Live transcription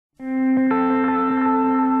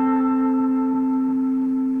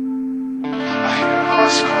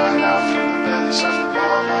I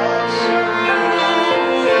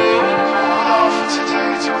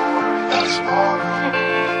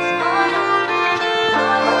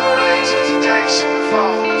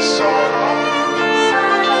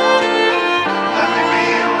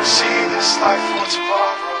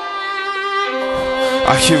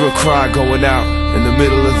hear a cry going out in the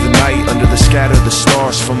middle of the night, under the scatter of the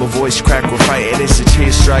stars, from a voice crack or fight, and it's a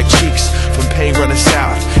tear strike cheeks from pain running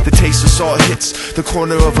south. The taste of salt hits the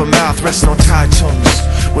corner of her mouth, resting on tied tongues.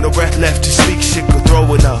 With no breath left to speak, sick or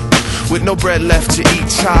throwing up, with no bread left to eat,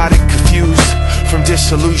 tired and confused from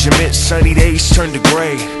disillusionment. Sunny days turned to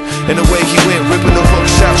gray, and away he went, ripping the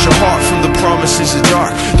hooks out your heart from the promises of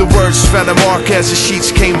dark. The words found a mark as the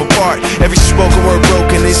sheets came apart. Every spoken word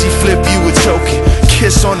broken as he flipped you a token.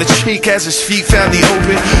 Kiss on the cheek as his feet found the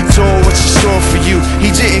open door. What's in store for you? He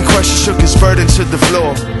didn't question, shook his burden to the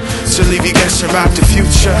floor, to leave you guessing about the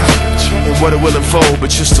future and what it will unfold.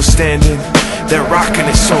 But you're still standing there, rocking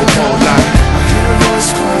it so cold like I hear a voice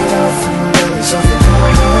calling out from the bellies of the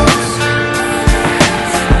waters.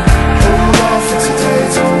 Hold on for today,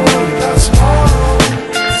 don't worry about tomorrow.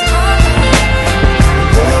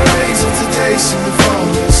 The rains of today seem to fall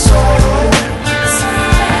in sorrow.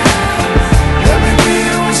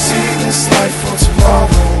 Life for tomorrow.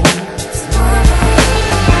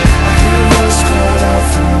 I hear a voice calling out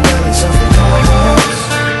from the bellies of the waters.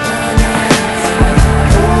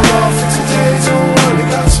 Hold on for today, don't worry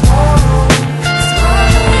about tomorrow.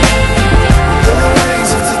 The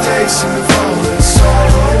rains of today seem to fall in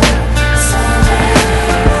sorrow.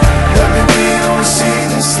 Let me be to receive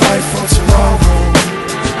this life for tomorrow.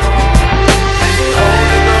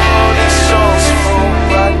 Holding on, this song's full.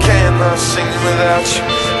 I cannot sing without you.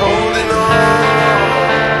 Holding on.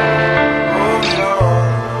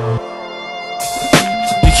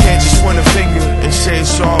 You can't just point a finger and say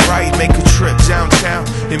it's alright. Make a trip downtown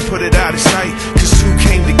and put it out of sight. Cause two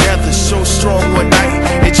came together so strong one night.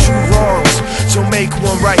 And two wrongs don't make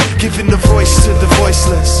one right. Giving the voice to the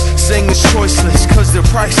voiceless, singers choiceless cause they're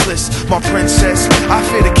priceless. My princess, I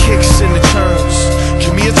feel the kicks and the turns.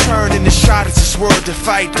 Give me a turn and a shot at this world to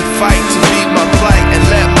fight, to beat my plight and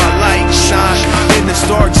let my light shine in this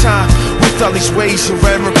dark time. With all these ways of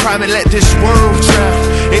rhyme crime, and let this world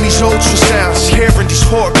drown in these ultrasounds. Hearing these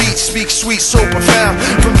heartbeats speak sweet, so profound.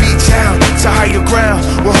 From beat down to higher ground,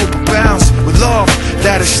 where hope abounds, with love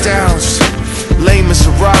that astounds. Lame as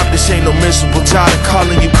a rob, this ain't no miserable daughter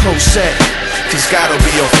calling you co-set, cause God'll be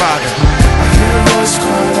your father.